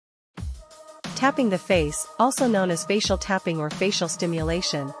Tapping the face, also known as facial tapping or facial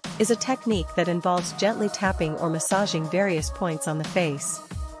stimulation, is a technique that involves gently tapping or massaging various points on the face.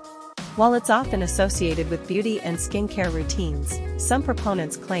 While it's often associated with beauty and skincare routines, some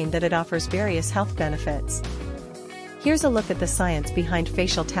proponents claim that it offers various health benefits. Here's a look at the science behind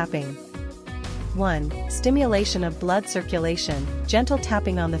facial tapping. 1. Stimulation of blood circulation. Gentle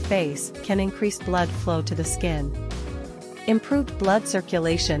tapping on the face can increase blood flow to the skin. Improved blood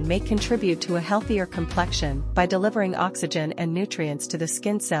circulation may contribute to a healthier complexion by delivering oxygen and nutrients to the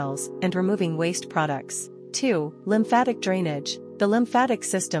skin cells and removing waste products. 2. Lymphatic drainage. The lymphatic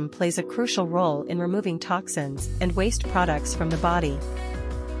system plays a crucial role in removing toxins and waste products from the body.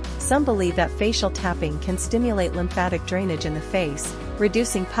 Some believe that facial tapping can stimulate lymphatic drainage in the face,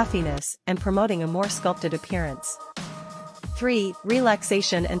 reducing puffiness and promoting a more sculpted appearance. 3.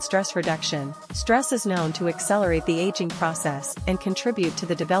 Relaxation and stress reduction. Stress is known to accelerate the aging process and contribute to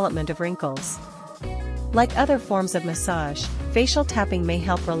the development of wrinkles. Like other forms of massage, facial tapping may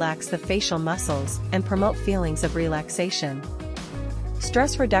help relax the facial muscles and promote feelings of relaxation.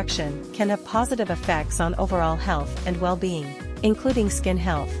 Stress reduction can have positive effects on overall health and well-being, including skin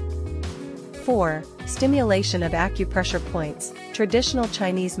health. 4. Stimulation of acupressure points. Traditional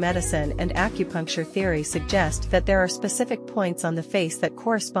Chinese medicine and acupuncture theory suggest that there are specific points on the face that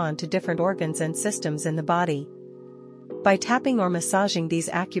correspond to different organs and systems in the body. By tapping or massaging these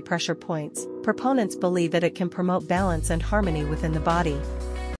acupressure points, proponents believe that it can promote balance and harmony within the body.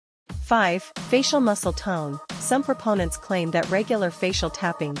 5. Facial muscle tone. Some proponents claim that regular facial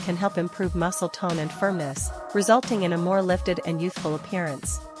tapping can help improve muscle tone and firmness, resulting in a more lifted and youthful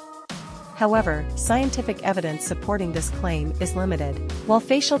appearance. However, scientific evidence supporting this claim is limited. While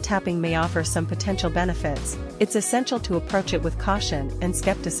facial tapping may offer some potential benefits, it's essential to approach it with caution and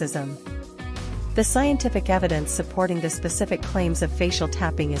skepticism. The scientific evidence supporting the specific claims of facial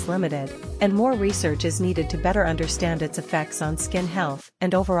tapping is limited, and more research is needed to better understand its effects on skin health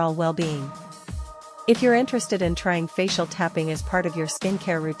and overall well-being. If you're interested in trying facial tapping as part of your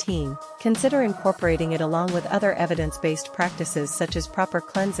skincare routine, consider incorporating it along with other evidence-based practices such as proper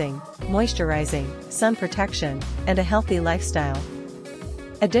cleansing, moisturizing, sun protection, and a healthy lifestyle.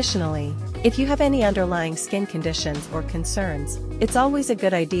 Additionally, if you have any underlying skin conditions or concerns, it's always a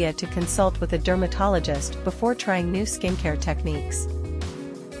good idea to consult with a dermatologist before trying new skincare techniques.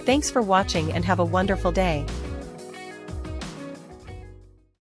 Thanks for watching and have a wonderful day.